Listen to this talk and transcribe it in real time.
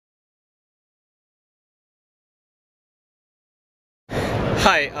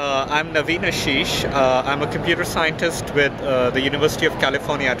Hi, I'm Naveen Ashish. I'm a computer scientist with the University of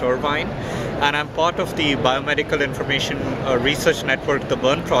California at Irvine, and I'm part of the Biomedical Information Research Network, the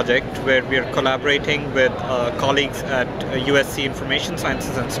BIRN project, where we are collaborating with colleagues at USC Information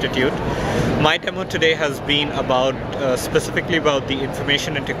Sciences Institute. My demo today has been about specifically about the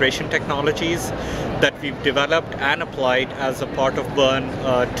information integration technologies that we've developed and applied as a part of BIRN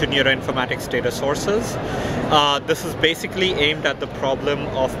to neuroinformatics data sources. This is basically aimed at the problem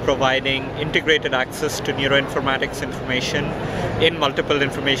of providing integrated access to neuroinformatics information in multiple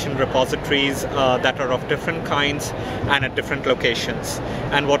information repositories that are of different kinds and at different locations.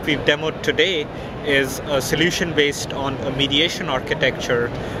 And what we've demoed today is a solution based on a mediation architecture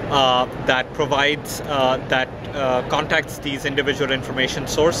that provides contacts these individual information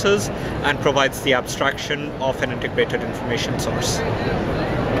sources and provides the abstraction of an integrated information source.